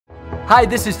Hi,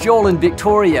 this is Joel and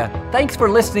Victoria. Thanks for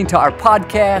listening to our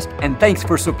podcast, and thanks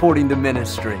for supporting the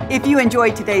ministry. If you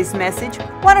enjoyed today's message,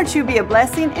 why don't you be a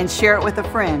blessing and share it with a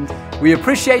friend? We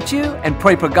appreciate you and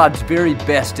pray for God's very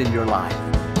best in your life.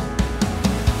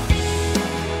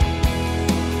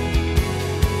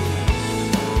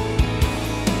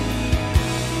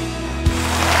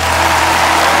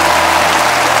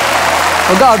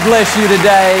 Well, God bless you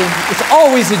today. It's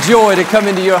always a joy to come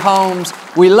into your homes.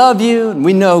 We love you, and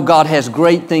we know God has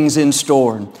great things in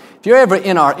store. If you're ever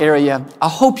in our area, I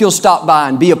hope you'll stop by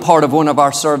and be a part of one of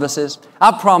our services.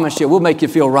 I promise you, we'll make you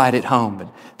feel right at home. But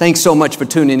thanks so much for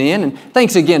tuning in, and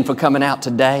thanks again for coming out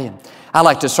today. And I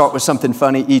like to start with something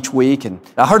funny each week. And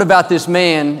I heard about this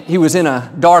man. He was in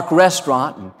a dark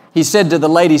restaurant, and he said to the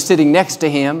lady sitting next to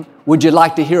him, "Would you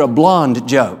like to hear a blonde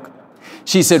joke?"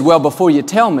 She said, "Well, before you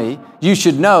tell me, you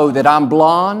should know that I'm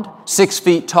blonde, 6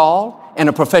 feet tall, and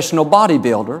a professional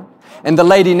bodybuilder. And the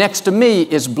lady next to me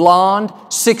is blonde,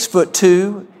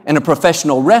 6'2", and a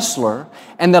professional wrestler.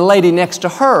 And the lady next to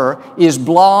her is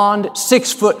blonde,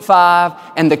 6'5",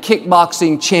 and the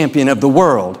kickboxing champion of the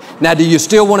world. Now, do you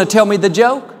still want to tell me the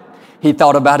joke?" He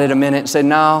thought about it a minute and said,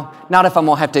 "No, not if I'm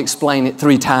going to have to explain it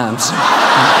 3 times.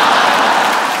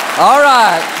 All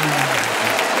right.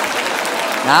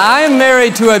 Now, I am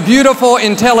married to a beautiful,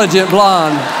 intelligent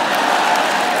blonde.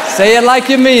 Say it like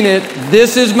you mean it.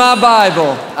 This is my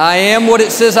Bible. I am what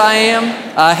it says I am.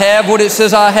 I have what it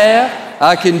says I have.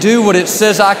 I can do what it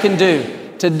says I can do.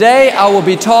 Today, I will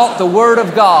be taught the Word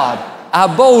of God. I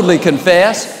boldly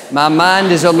confess, my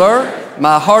mind is alert,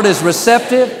 my heart is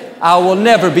receptive. I will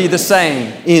never be the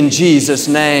same. In Jesus'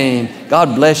 name,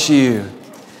 God bless you.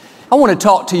 I want to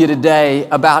talk to you today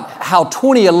about how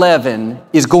 2011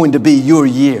 is going to be your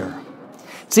year.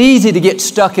 It's easy to get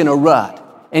stuck in a rut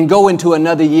and go into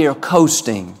another year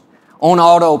coasting on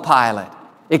autopilot,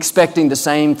 expecting the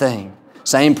same thing.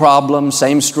 Same problems,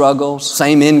 same struggles,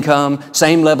 same income,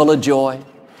 same level of joy.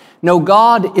 No,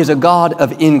 God is a God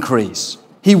of increase.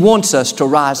 He wants us to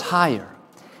rise higher.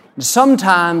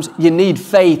 Sometimes you need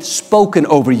faith spoken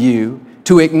over you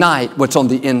to ignite what's on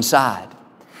the inside.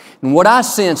 And what I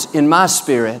sense in my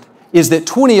spirit is that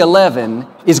 2011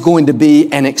 is going to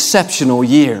be an exceptional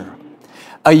year.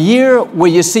 A year where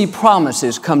you see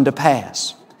promises come to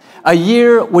pass. A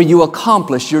year where you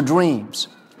accomplish your dreams.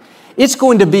 It's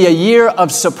going to be a year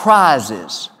of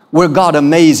surprises where God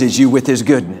amazes you with His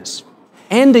goodness.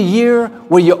 And a year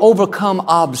where you overcome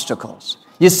obstacles.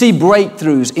 You see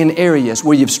breakthroughs in areas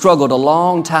where you've struggled a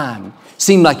long time.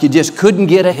 Seemed like you just couldn't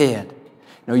get ahead.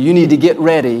 No, you need to get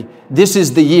ready. This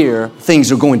is the year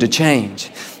things are going to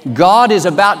change. God is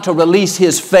about to release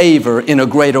His favor in a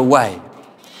greater way.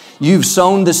 You've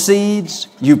sown the seeds,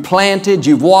 you've planted,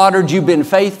 you've watered, you've been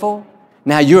faithful.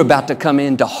 Now you're about to come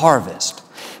into harvest.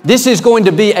 This is going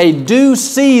to be a due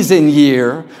season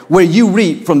year where you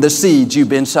reap from the seeds you've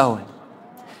been sowing.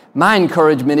 My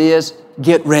encouragement is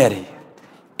get ready.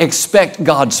 Expect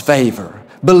God's favor.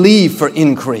 Believe for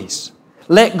increase.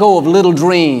 Let go of little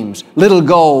dreams, little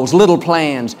goals, little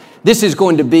plans. This is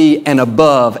going to be an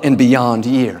above and beyond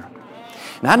year.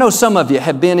 Now, I know some of you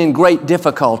have been in great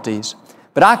difficulties,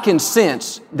 but I can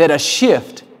sense that a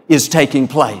shift is taking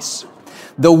place.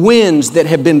 The winds that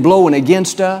have been blowing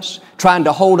against us, trying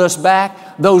to hold us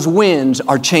back, those winds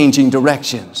are changing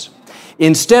directions.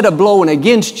 Instead of blowing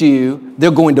against you,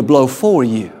 they're going to blow for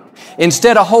you.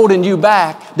 Instead of holding you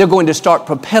back, they're going to start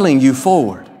propelling you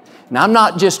forward. Now, I'm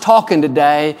not just talking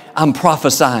today, I'm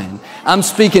prophesying. I'm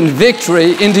speaking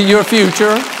victory into your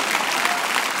future.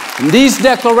 And these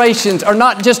declarations are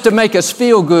not just to make us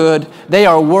feel good, they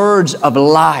are words of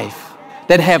life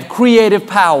that have creative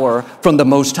power from the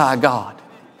Most High God.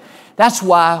 That's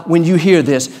why when you hear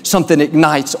this, something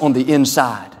ignites on the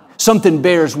inside. Something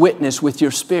bears witness with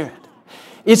your spirit.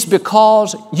 It's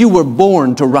because you were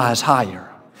born to rise higher.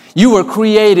 You were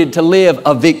created to live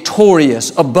a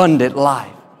victorious, abundant life.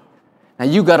 Now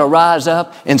you got to rise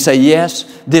up and say, yes,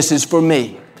 this is for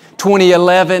me.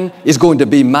 2011 is going to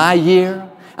be my year.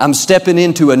 I'm stepping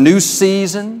into a new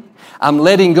season. I'm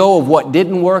letting go of what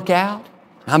didn't work out.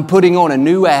 I'm putting on a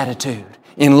new attitude,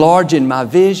 enlarging my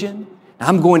vision.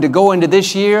 I'm going to go into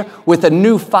this year with a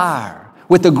new fire,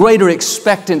 with a greater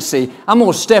expectancy. I'm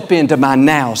going to step into my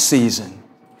now season.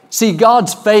 See,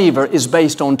 God's favor is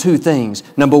based on 2 things.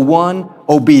 Number 1,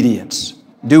 obedience.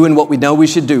 Doing what we know we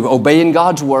should do, obeying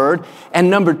God's Word. And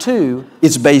number 2,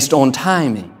 it's based on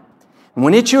timing. And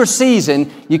when it's your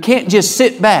season, you can't just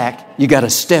sit back, you got to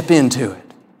step into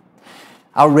it.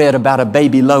 I read about a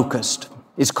baby locust.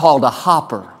 It's called a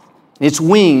hopper. Its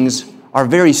wings are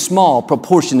very small,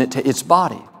 proportionate to its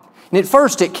body. And at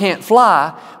first it can't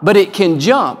fly, but it can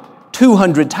jump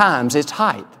 200 times its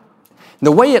height.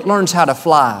 The way it learns how to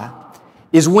fly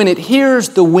is when it hears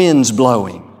the winds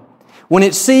blowing, when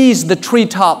it sees the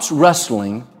treetops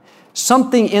rustling,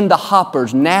 something in the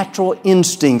hopper's natural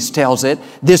instincts tells it,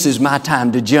 this is my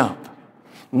time to jump.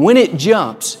 When it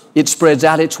jumps, it spreads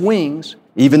out its wings.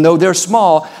 Even though they're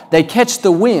small, they catch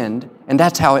the wind, and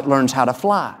that's how it learns how to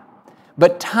fly.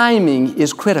 But timing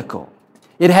is critical.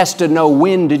 It has to know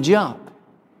when to jump,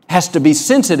 has to be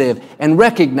sensitive and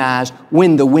recognize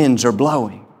when the winds are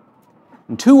blowing.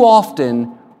 And too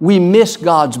often, we miss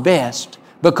God's best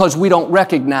because we don't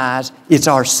recognize it's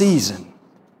our season.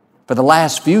 For the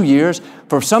last few years,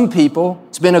 for some people,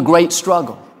 it's been a great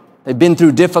struggle. They've been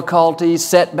through difficulties,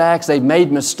 setbacks, they've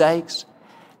made mistakes.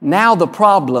 Now the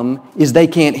problem is they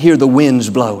can't hear the winds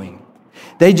blowing.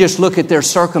 They just look at their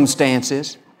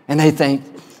circumstances and they think,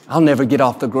 I'll never get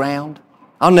off the ground.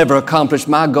 I'll never accomplish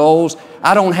my goals.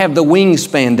 I don't have the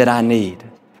wingspan that I need.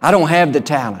 I don't have the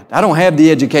talent. I don't have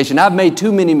the education. I've made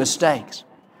too many mistakes.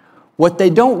 What they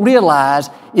don't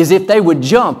realize is if they would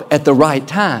jump at the right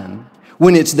time,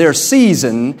 when it's their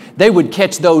season, they would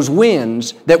catch those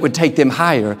winds that would take them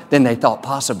higher than they thought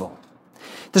possible.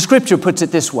 The Scripture puts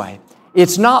it this way,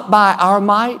 it's not by our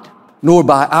might, nor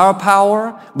by our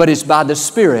power, but it's by the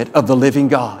Spirit of the living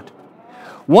God.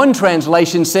 One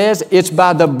translation says it's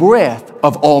by the breath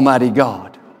of Almighty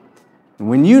God. And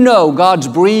when you know God's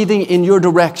breathing in your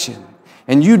direction,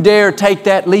 and you dare take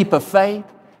that leap of faith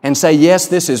and say, yes,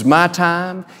 this is my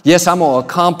time. Yes, I'm going to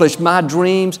accomplish my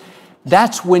dreams.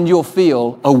 That's when you'll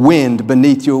feel a wind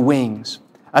beneath your wings,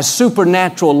 a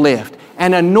supernatural lift,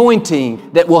 an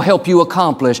anointing that will help you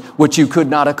accomplish what you could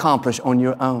not accomplish on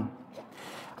your own.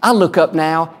 I look up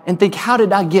now and think, how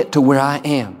did I get to where I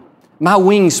am? My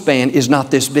wingspan is not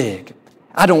this big.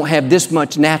 I don't have this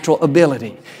much natural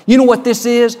ability. You know what this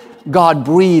is? God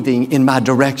breathing in my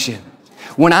direction.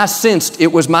 When I sensed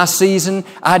it was my season,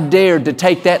 I dared to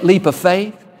take that leap of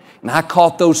faith, and I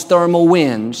caught those thermal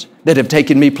winds that have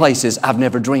taken me places I've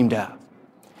never dreamed of.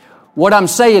 What I'm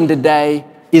saying today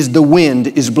is the wind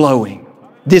is blowing.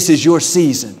 This is your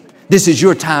season. This is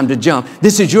your time to jump.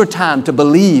 This is your time to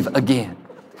believe again.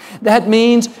 That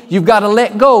means you've got to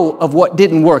let go of what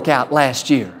didn't work out last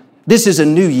year. This is a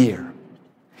new year.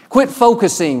 Quit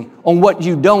focusing on what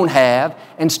you don't have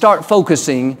and start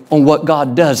focusing on what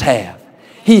God does have.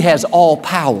 He has all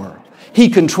power. He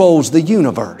controls the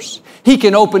universe. He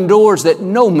can open doors that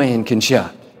no man can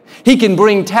shut. He can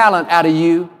bring talent out of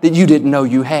you that you didn't know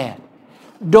you had.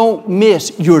 Don't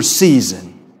miss your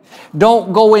season.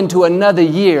 Don't go into another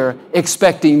year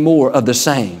expecting more of the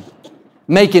same,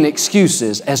 making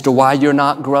excuses as to why you're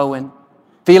not growing,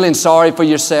 feeling sorry for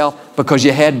yourself because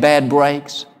you had bad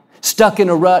breaks, stuck in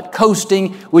a rut,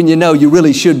 coasting when you know you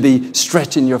really should be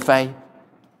stretching your faith.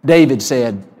 David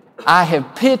said, I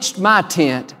have pitched my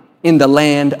tent in the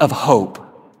land of hope.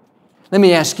 Let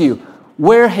me ask you,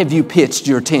 where have you pitched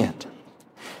your tent?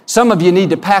 Some of you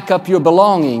need to pack up your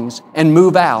belongings and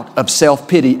move out of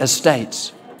self-pity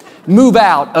estates. Move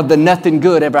out of the nothing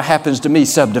good ever happens to me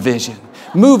subdivision.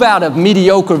 Move out of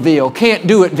Mediocreville, can't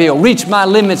do itville, reach my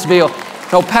limitsville.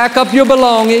 So pack up your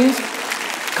belongings,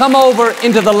 come over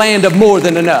into the land of more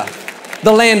than enough,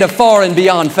 the land of far and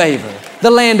beyond favor,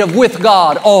 the land of with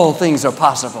God all things are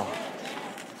possible.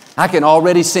 I can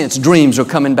already sense dreams are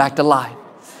coming back to life.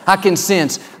 I can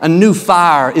sense a new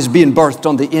fire is being birthed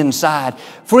on the inside.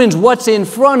 Friends, what's in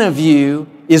front of you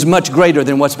is much greater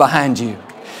than what's behind you.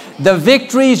 The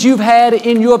victories you've had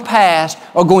in your past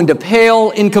are going to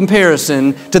pale in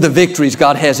comparison to the victories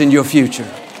God has in your future.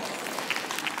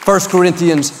 1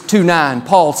 Corinthians 2:9,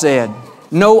 Paul said,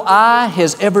 no eye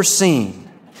has ever seen,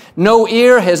 no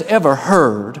ear has ever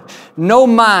heard, no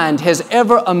mind has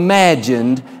ever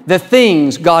imagined the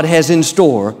things God has in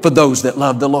store for those that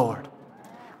love the Lord.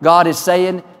 God is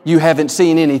saying, you haven't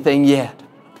seen anything yet.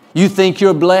 You think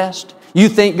you're blessed. You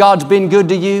think God's been good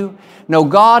to you. No,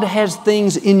 God has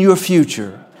things in your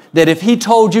future that if He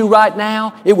told you right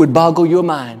now, it would boggle your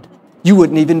mind. You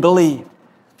wouldn't even believe.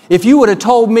 If you would have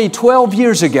told me 12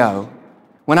 years ago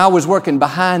when I was working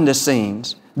behind the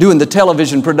scenes, doing the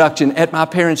television production at my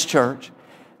parents' church,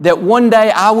 that one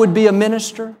day I would be a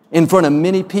minister in front of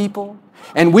many people,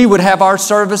 and we would have our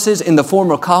services in the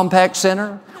former Compaq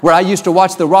Center, where I used to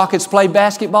watch the Rockets play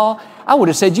basketball, I would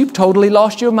have said, you've totally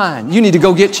lost your mind. You need to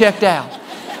go get checked out.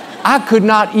 I could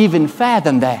not even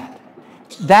fathom that.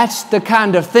 That's the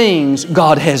kind of things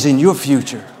God has in your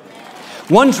future.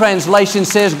 One translation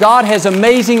says God has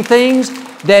amazing things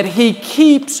that He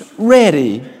keeps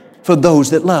ready for those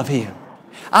that love Him.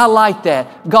 I like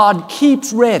that. God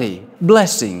keeps ready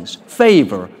blessings,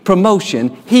 favor,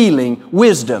 promotion, healing,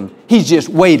 wisdom. He's just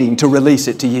waiting to release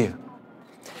it to you.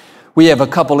 We have a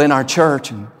couple in our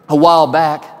church, and a while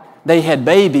back, they had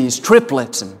babies,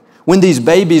 triplets, and when these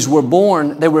babies were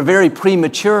born, they were very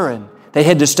premature, and they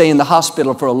had to stay in the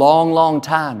hospital for a long, long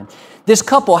time. This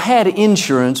couple had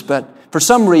insurance, but for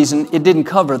some reason, it didn't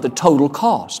cover the total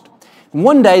cost.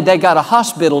 One day, they got a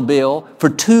hospital bill for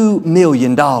 $2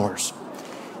 million.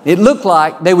 It looked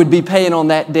like they would be paying on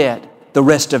that debt the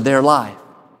rest of their life.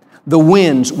 The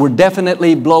winds were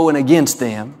definitely blowing against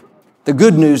them. The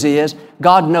good news is,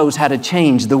 God knows how to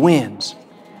change the winds.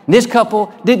 And this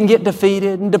couple didn't get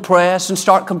defeated and depressed and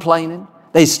start complaining.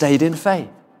 They stayed in faith.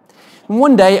 And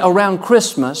one day around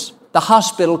Christmas, the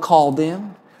hospital called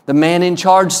them. The man in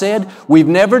charge said, "We've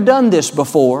never done this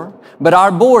before, but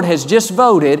our board has just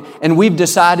voted and we've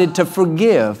decided to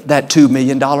forgive that $2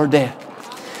 million debt."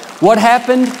 What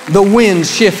happened? The winds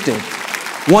shifted.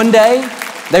 One day,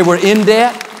 they were in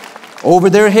debt, over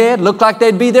their head, looked like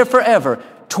they'd be there forever.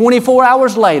 24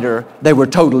 hours later, they were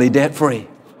totally debt-free.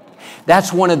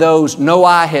 That's one of those no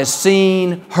eye has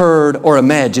seen, heard, or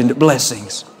imagined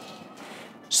blessings.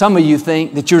 Some of you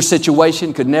think that your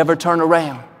situation could never turn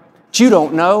around. But you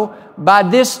don't know, by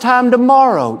this time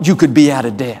tomorrow, you could be out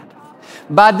of debt.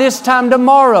 By this time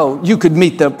tomorrow, you could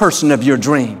meet the person of your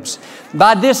dreams.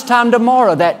 By this time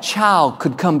tomorrow, that child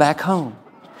could come back home.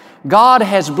 God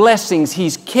has blessings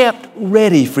He's kept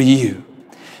ready for you.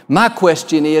 My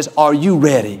question is, are you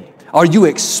ready? Are you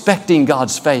expecting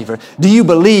God's favor? Do you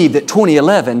believe that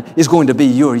 2011 is going to be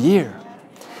your year?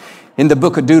 In the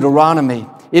book of Deuteronomy,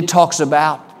 it talks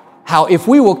about how if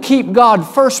we will keep God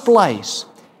first place,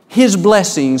 His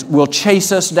blessings will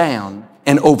chase us down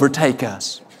and overtake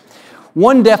us.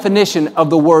 One definition of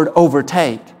the word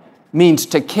overtake means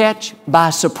to catch by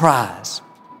surprise.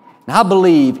 And I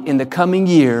believe in the coming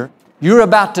year, you're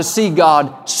about to see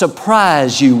God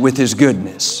surprise you with His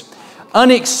goodness.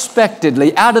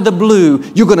 Unexpectedly, out of the blue,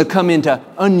 you're going to come into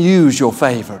unusual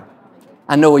favor.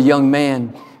 I know a young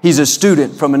man, he's a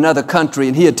student from another country,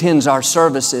 and he attends our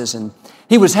services, and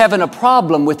he was having a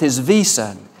problem with his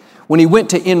visa. When he went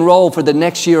to enroll for the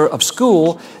next year of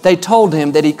school, they told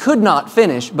him that he could not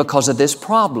finish because of this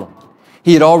problem.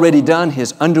 He had already done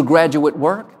his undergraduate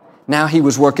work. Now he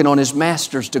was working on his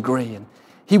master's degree, and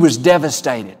he was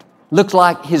devastated. Looked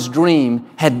like his dream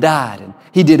had died, and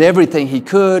he did everything he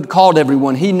could, called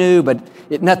everyone he knew, but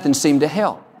nothing seemed to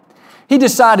help. He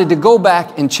decided to go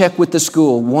back and check with the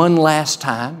school one last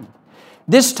time.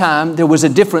 This time, there was a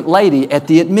different lady at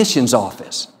the admissions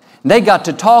office. They got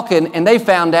to talking, and they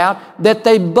found out that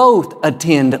they both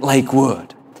attend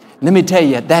Lakewood. Let me tell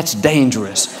you, that's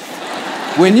dangerous.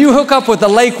 When you hook up with a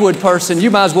Lakewood person,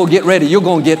 you might as well get ready. You're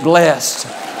going to get blessed.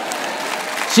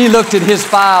 She looked at his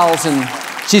files, and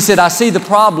she said, "I see the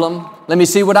problem. Let me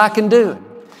see what I can do."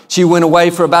 She went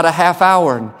away for about a half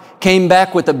hour and came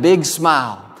back with a big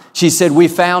smile. She said, "We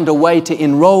found a way to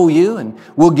enroll you, and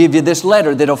we'll give you this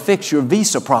letter that'll fix your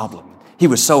visa problem." He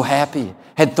was so happy.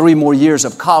 Had 3 more years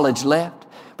of college left.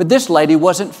 But this lady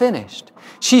wasn't finished.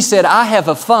 She said, "I have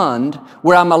a fund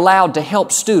where I'm allowed to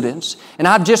help students, and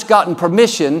I've just gotten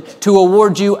permission to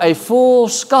award you a full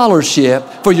scholarship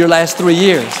for your last 3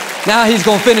 years. Now he's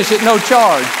going to finish at no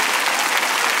charge."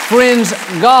 Friends,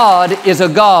 God is a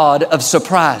God of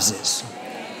surprises.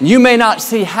 You may not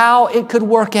see how it could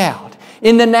work out.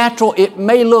 In the natural, it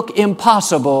may look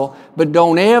impossible, but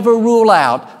don't ever rule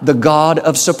out the God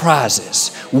of surprises.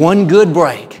 One good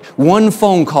break, one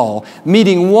phone call,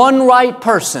 meeting one right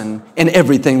person, and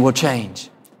everything will change.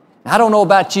 I don't know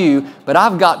about you, but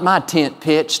I've got my tent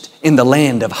pitched in the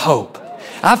land of hope.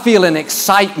 I feel an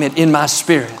excitement in my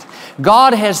spirit.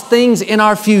 God has things in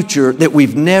our future that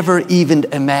we've never even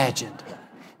imagined.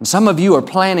 And some of you are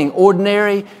planning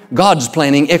ordinary, God's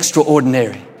planning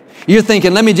extraordinary. You're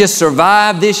thinking, let me just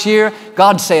survive this year.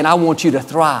 God's saying, I want you to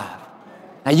thrive.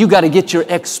 Now you got to get your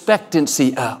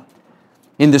expectancy up.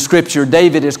 In the scripture,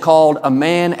 David is called a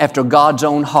man after God's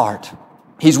own heart.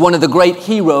 He's one of the great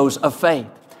heroes of faith.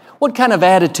 What kind of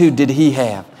attitude did he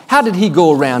have? How did he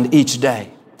go around each day?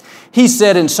 He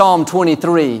said in Psalm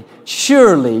 23,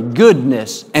 "Surely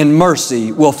goodness and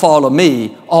mercy will follow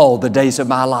me all the days of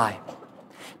my life."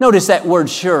 Notice that word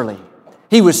surely.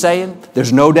 He was saying,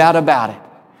 there's no doubt about it.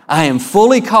 I am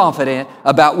fully confident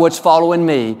about what's following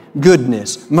me.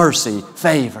 Goodness, mercy,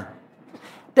 favor.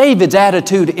 David's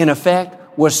attitude, in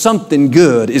effect, was something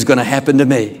good is going to happen to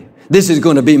me. This is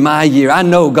going to be my year. I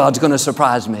know God's going to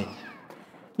surprise me.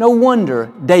 No wonder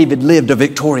David lived a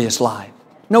victorious life.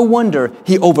 No wonder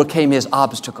he overcame his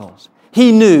obstacles.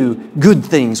 He knew good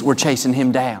things were chasing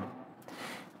him down.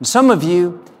 And some of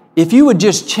you, if you would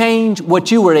just change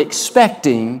what you were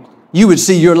expecting, you would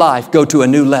see your life go to a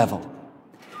new level.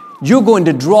 you're going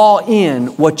to draw in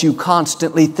what you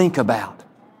constantly think about.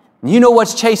 You know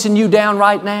what's chasing you down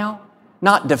right now?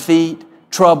 Not defeat,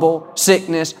 trouble,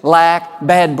 sickness, lack,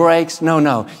 bad breaks.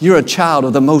 No. You're a child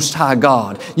of the Most High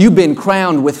God. You've been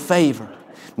crowned with favor.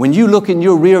 When you look in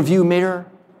your rearview mirror,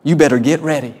 you better get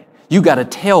ready. You got a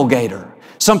tailgater,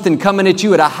 something coming at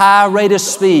you at a high rate of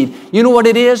speed. You know what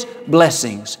it is?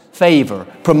 Blessings, favor,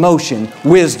 promotion,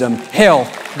 wisdom, health.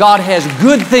 God has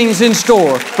good things in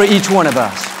store for each one of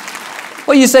us.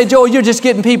 Well, you say, Joel, you're just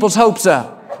getting people's hopes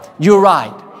up. You're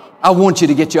right. I want you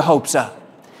to get your hopes up.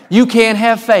 You can't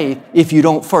have faith if you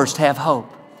don't first have hope.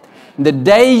 The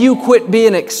day you quit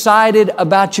being excited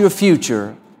about your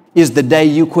future is the day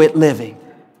you quit living.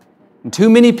 And too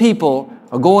many people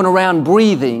are going around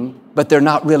breathing, but they're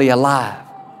not really alive.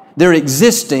 They're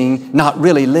existing, not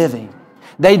really living.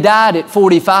 They died at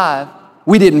 45.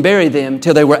 We didn't bury them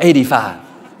till they were 85.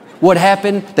 What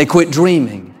happened? They quit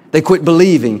dreaming. They quit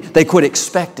believing. They quit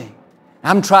expecting.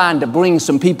 I'm trying to bring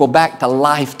some people back to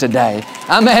life today.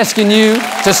 I'm asking you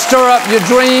to stir up your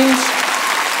dreams,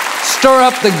 stir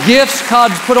up the gifts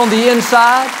God's put on the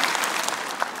inside.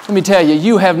 Let me tell you,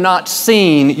 you have not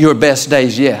seen your best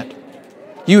days yet.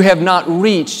 You have not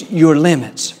reached your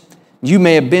limits. You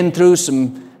may have been through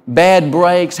some bad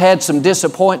breaks, had some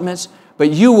disappointments,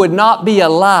 but you would not be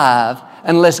alive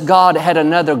unless God had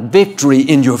another victory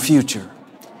in your future.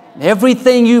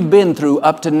 Everything you've been through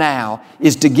up to now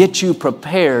is to get you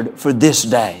prepared for this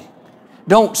day.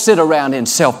 Don't sit around in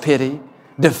self-pity,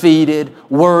 defeated,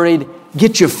 worried.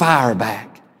 Get your fire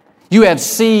back. You have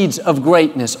seeds of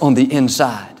greatness on the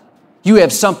inside. You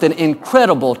have something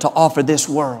incredible to offer this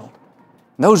world.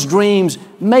 Those dreams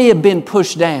may have been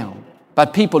pushed down by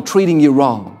people treating you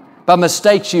wrong, by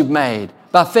mistakes you've made,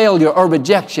 by failure or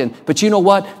rejection. But you know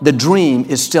what? The dream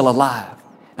is still alive.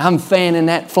 I'm fanning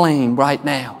that flame right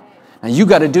now. Now you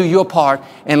got to do your part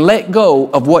and let go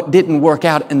of what didn't work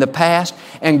out in the past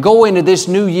and go into this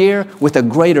new year with a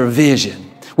greater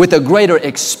vision, with a greater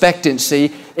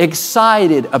expectancy,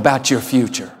 excited about your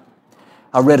future.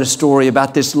 I read a story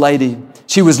about this lady.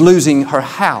 She was losing her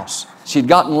house. She'd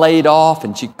gotten laid off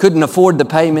and she couldn't afford the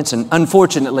payments, and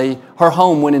unfortunately her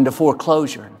home went into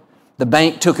foreclosure. The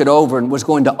bank took it over and was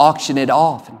going to auction it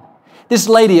off. And this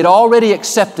lady had already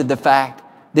accepted the fact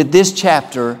that this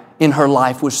chapter in her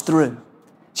life was through.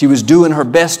 She was doing her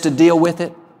best to deal with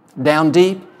it. Down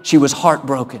deep, she was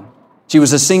heartbroken. She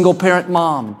was a single parent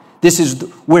mom. This is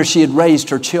where she had raised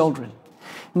her children.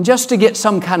 And just to get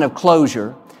some kind of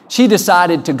closure, she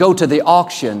decided to go to the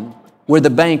auction where the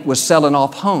bank was selling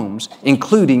off homes,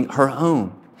 including her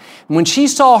home. And when she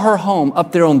saw her home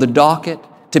up there on the docket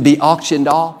to be auctioned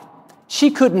off,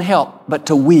 she couldn't help but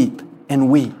to weep and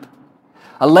weep.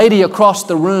 A lady across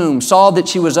the room saw that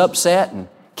she was upset and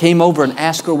came over and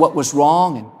asked her what was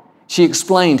wrong, and she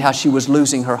explained how she was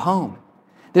losing her home.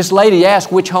 This lady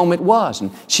asked which home it was,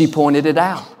 and she pointed it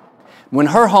out. When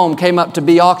her home came up to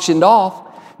be auctioned off,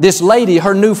 this lady,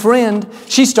 her new friend,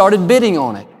 she started bidding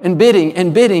on it and bidding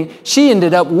and bidding. She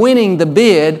ended up winning the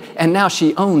bid, and now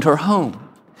she owned her home.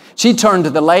 She turned to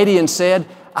the lady and said,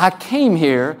 I came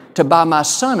here to buy my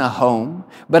son a home,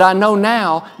 but I know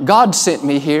now God sent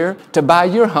me here to buy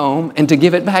your home and to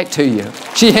give it back to you.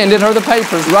 She handed her the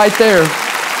papers right there.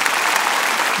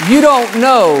 You don't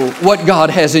know what God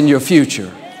has in your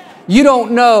future. You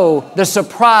don't know the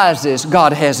surprises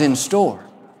God has in store.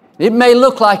 It may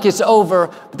look like it's over,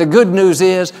 but the good news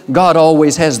is God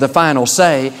always has the final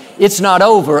say. It's not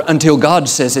over until God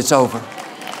says it's over.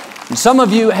 And some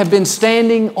of you have been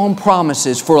standing on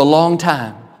promises for a long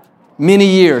time, many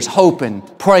years, hoping,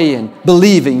 praying,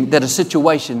 believing that a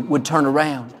situation would turn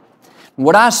around.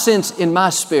 What I sense in my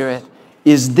spirit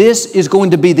is this is going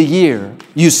to be the year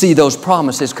you see those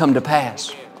promises come to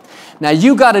pass. Now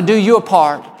you got to do your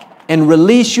part and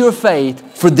release your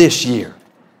faith for this year.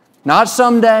 Not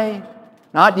someday,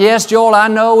 not yes, Joel, I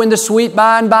know in the sweet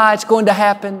by and by it's going to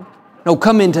happen. No,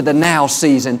 come into the now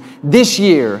season. This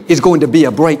year is going to be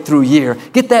a breakthrough year.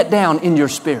 Get that down in your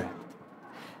spirit.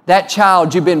 That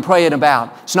child you've been praying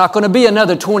about, it's not going to be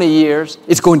another 20 years.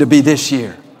 It's going to be this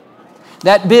year.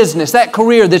 That business, that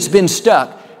career that's been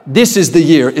stuck, this is the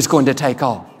year it's going to take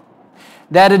off.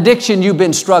 That addiction you've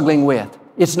been struggling with,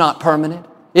 it's not permanent.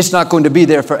 It's not going to be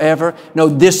there forever. No,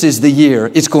 this is the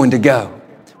year it's going to go.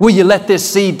 Will you let this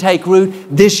seed take root?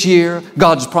 This year,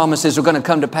 God's promises are going to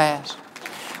come to pass.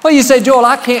 Well, you say, Joel,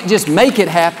 I can't just make it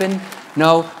happen.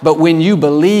 No, but when you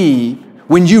believe,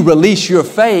 when you release your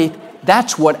faith,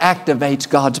 that's what activates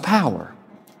God's power.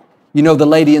 You know, the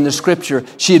lady in the scripture,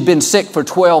 she had been sick for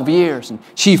 12 years. And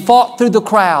she fought through the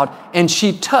crowd and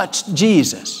she touched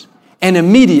Jesus. And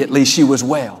immediately she was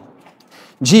well.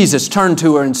 Jesus turned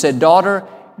to her and said, "Daughter,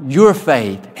 your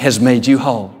faith has made you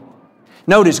whole."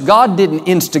 Notice, God didn't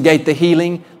instigate the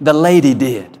healing, the lady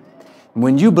did.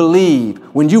 When you believe,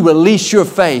 when you release your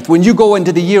faith, when you go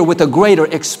into the year with a greater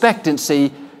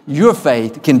expectancy, your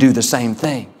faith can do the same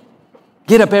thing.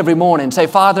 Get up every morning and say,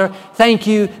 "Father, thank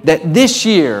you that this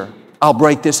year I'll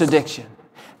break this addiction.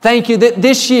 Thank you that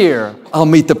this year I'll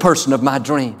meet the person of my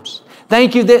dreams.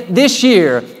 Thank you that this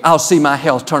year I'll see my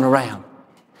health turn around."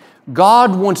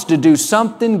 God wants to do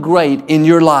something great in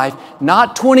your life,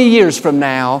 not 20 years from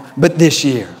now, but this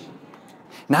year.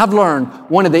 Now, I've learned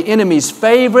one of the enemy's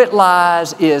favorite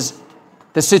lies is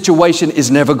the situation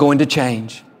is never going to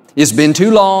change. It's been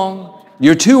too long.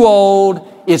 You're too old.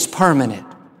 It's permanent.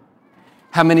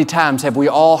 How many times have we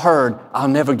all heard, "I'll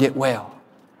never get well.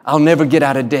 I'll never get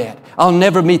out of debt. I'll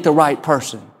never meet the right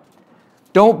person."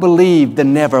 Don't believe the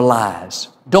never lies.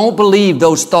 Don't believe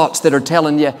those thoughts that are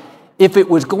telling you, if it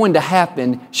was going to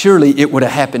happen, surely it would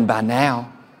have happened by now.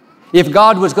 If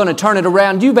God was going to turn it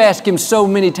around, you've asked Him so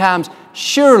many times,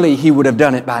 surely He would have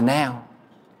done it by now.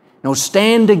 No,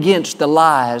 stand against the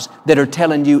lies that are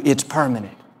telling you it's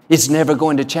permanent. It's never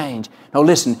going to change. Now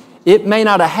listen, it may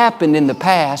not have happened in the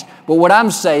past, but what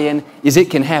I'm saying is it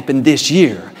can happen this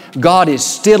year. God is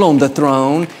still on the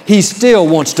throne. He still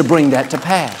wants to bring that to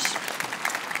pass.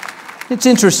 It's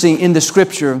interesting in the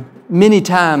Scripture, many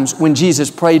times when Jesus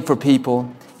prayed for people,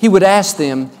 He would ask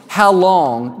them how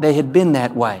long they had been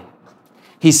that way.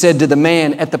 He said to the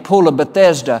man at the pool of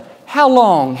Bethesda, "How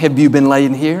long have you been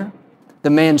laying here?" The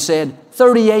man said,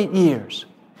 38 years.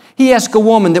 He asked a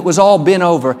woman that was all bent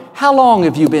over, "How long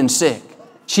have you been sick?"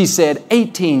 She said,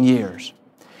 18 years.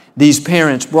 These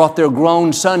parents brought their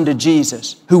grown son to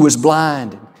Jesus, who was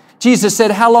blind. Jesus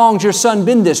said, "How long's your son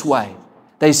been this way?"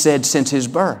 They said, "Since his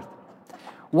birth."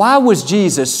 Why was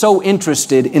Jesus so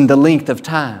interested in the length of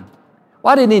time?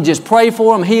 Why didn't He just pray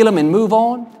for him, heal him, and move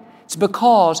on? It's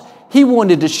because He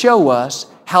wanted to show us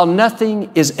how nothing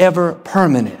is ever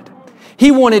permanent.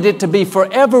 He wanted it to be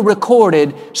forever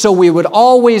recorded so we would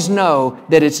always know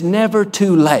that it's never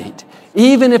too late.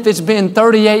 Even if it's been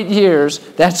 38 years,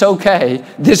 that's okay.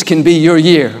 This can be your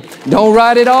year. Don't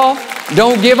write it off.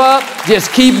 Don't give up.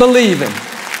 Just keep believing.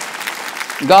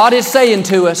 God is saying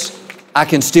to us, I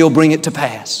can still bring it to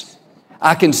pass.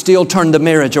 I can still turn the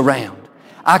marriage around.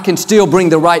 I can still bring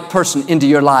the right person into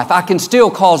your life. I can still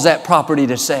cause that property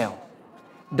to sell.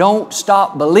 Don't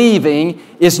stop believing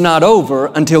it's not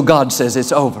over until God says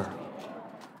it's over.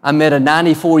 I met a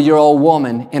 94-year-old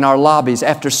woman in our lobbies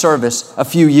after service a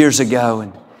few years ago,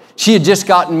 and she had just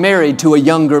gotten married to a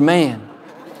younger man.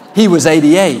 He was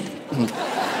 88.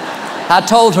 I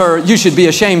told her, "You should be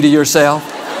ashamed of yourself."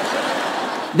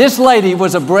 This lady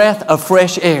was a breath of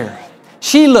fresh air.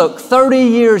 She looked 30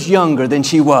 years younger than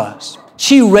she was.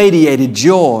 She radiated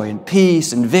joy and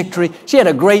peace and victory. She had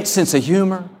a great sense of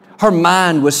humor. Her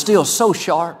mind was still so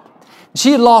sharp.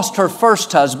 She had lost her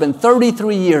first husband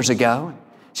 33 years ago.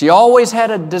 She always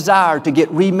had a desire to get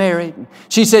remarried.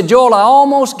 She said, "Joel, I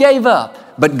almost gave up,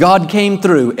 but God came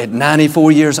through at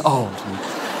 94 years old."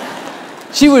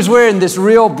 She was wearing this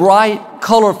real bright,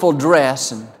 colorful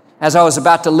dress, and as I was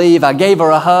about to leave, I gave her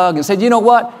a hug and said, "You know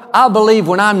what? I believe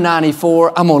when I'm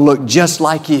 94, I'm going to look just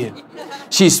like you."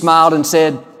 She smiled and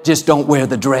said, "Just don't wear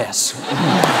the dress."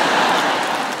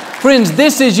 Friends,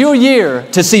 this is your year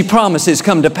to see promises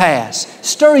come to pass.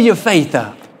 Stir your faith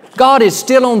up. God is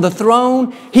still on the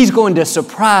throne. He's going to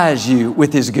surprise you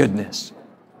with His goodness.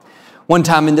 One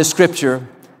time in the Scripture,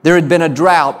 there had been a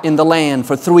drought in the land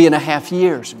for 3.5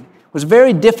 years. It was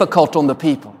very difficult on the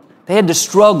people. They had to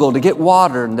struggle to get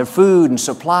water and their food and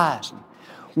supplies.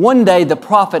 One day, the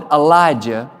prophet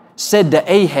Elijah said to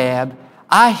Ahab,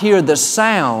 "I hear the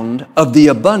sound of the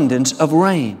abundance of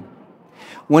rain."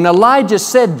 When Elijah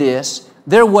said this,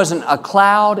 there wasn't a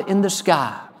cloud in the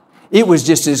sky. It was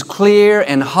just as clear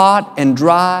and hot and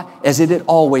dry as it had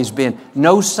always been.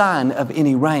 No sign of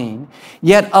any rain.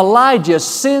 Yet Elijah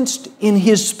sensed in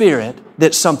his spirit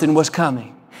that something was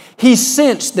coming. He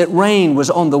sensed that rain was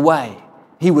on the way.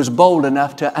 He was bold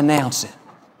enough to announce it.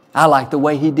 I like the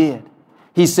way he did.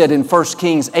 He said in 1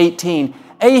 Kings 18,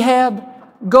 "Ahab,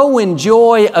 go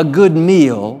enjoy a good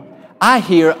meal. I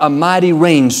hear a mighty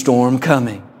rainstorm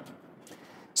coming."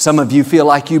 Some of you feel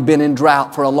like you've been in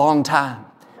drought for a long time.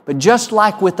 But just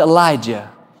like with Elijah,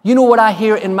 you know what I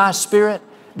hear in my spirit?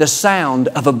 The sound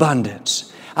of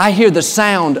abundance. I hear the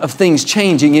sound of things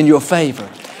changing in your favor.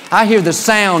 I hear the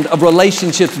sound of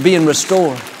relationships being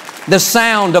restored. The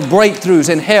sound of breakthroughs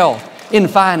in health, in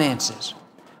finances.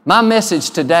 My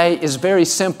message today is very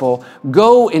simple.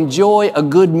 Go enjoy a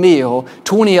good meal.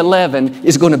 2011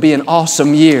 is going to be an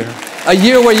awesome year. A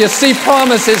year where you see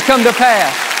promises come to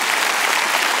pass.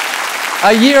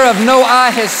 A year of no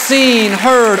eye has seen,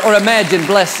 heard, or imagined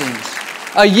blessings.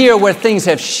 A year where things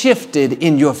have shifted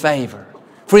in your favor.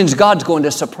 Friends, God's going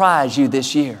to surprise you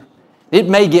this year. It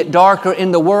may get darker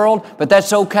in the world, but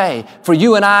that's okay. For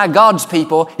you and I, God's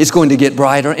people, it's going to get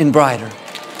brighter and brighter.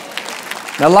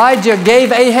 Elijah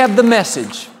gave Ahab the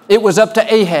message. It was up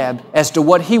to Ahab as to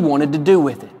what he wanted to do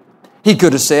with it. He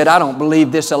could have said, I don't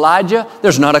believe this, Elijah.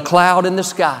 There's not a cloud in the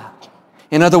sky.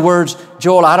 In other words,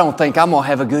 Joel, I don't think I'm going to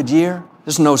have a good year.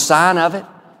 There's no sign of it.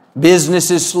 Business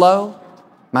is slow.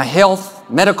 My health,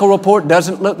 medical report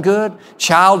doesn't look good.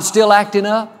 Child's still acting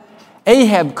up.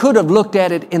 Ahab could have looked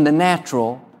at it in the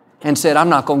natural and said, I'm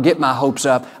not going to get my hopes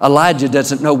up. Elijah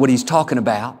doesn't know what he's talking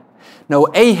about. No,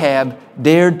 Ahab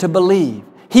dared to believe.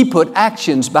 He put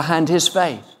actions behind his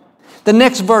faith. The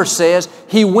next verse says,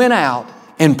 he went out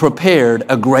and prepared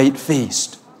a great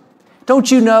feast. Don't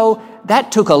you know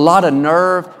that took a lot of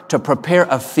nerve to prepare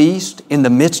a feast in the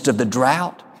midst of the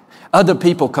drought? Other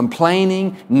people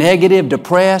complaining, negative,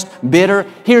 depressed, bitter.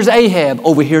 Here's Ahab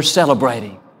over here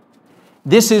celebrating.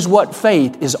 This is what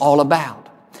faith is all about.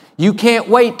 You can't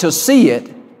wait to see it,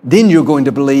 then you're going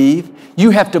to believe.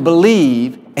 You have to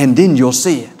believe, and then you'll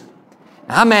see it.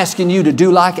 I'm asking you to do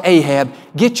like Ahab.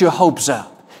 Get your hopes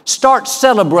up. Start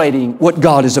celebrating what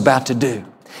God is about to do.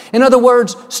 In other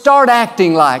words, start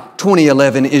acting like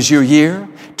 2011 is your year,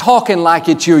 talking like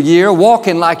it's your year,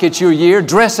 walking like it's your year,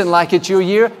 dressing like it's your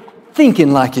year,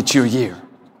 thinking like it's your year.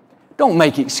 Don't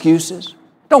make excuses.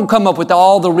 Don't come up with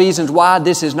all the reasons why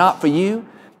this is not for you.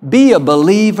 Be a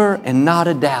believer and not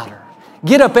a doubter.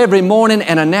 Get up every morning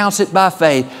and announce it by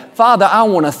faith. Father, I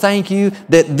want to thank you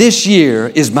that this year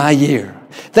is my year.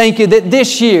 Thank you that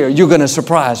this year you're going to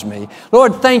surprise me.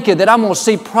 Lord, thank you that I'm going to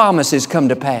see promises come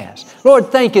to pass.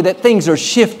 Lord, thank you that things are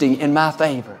shifting in my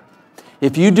favor.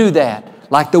 If you do that,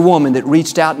 like the woman that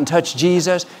reached out and touched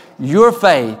Jesus, your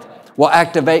faith will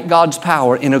activate God's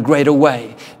power in a greater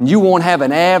way. You won't have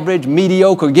an average,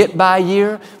 mediocre, get-by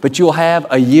year, but you'll have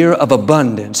a year of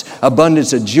abundance.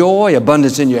 Abundance of joy,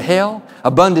 abundance in your health,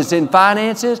 abundance in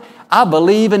finances. I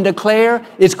believe and declare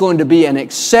it's going to be an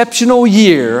exceptional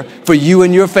year for you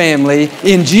and your family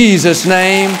in Jesus'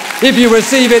 name. If you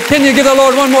receive it, can you give the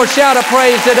Lord one more shout of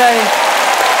praise today?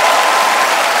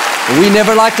 We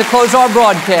never like to close our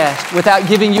broadcast without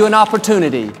giving you an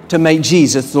opportunity to make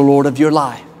Jesus the Lord of your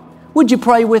life. Would you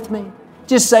pray with me?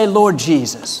 Just say, Lord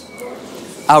Jesus,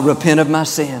 I repent of my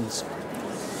sins.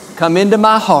 Come into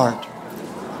my heart.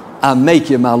 I make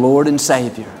you my Lord and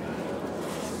Savior.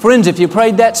 Friends, if you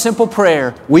prayed that simple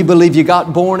prayer, we believe you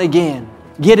got born again.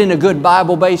 Get in a good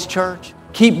Bible-based church.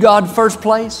 Keep God first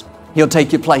place. He'll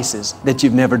take you places that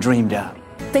you've never dreamed of.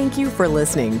 Thank you for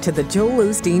listening to the Joel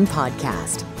Osteen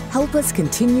Podcast. Help us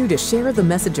continue to share the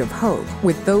message of hope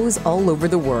with those all over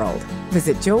the world.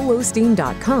 Visit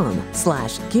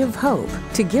joelosteen.com/give hope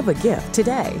to give a gift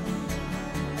today.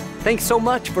 Thanks so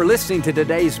much for listening to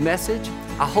today's message.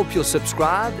 I hope you'll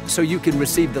subscribe so you can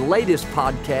receive the latest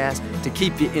podcast to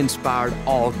keep you inspired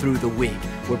all through the week.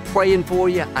 We're praying for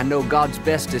you. I know God's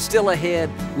best is still ahead.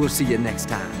 We'll see you next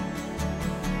time.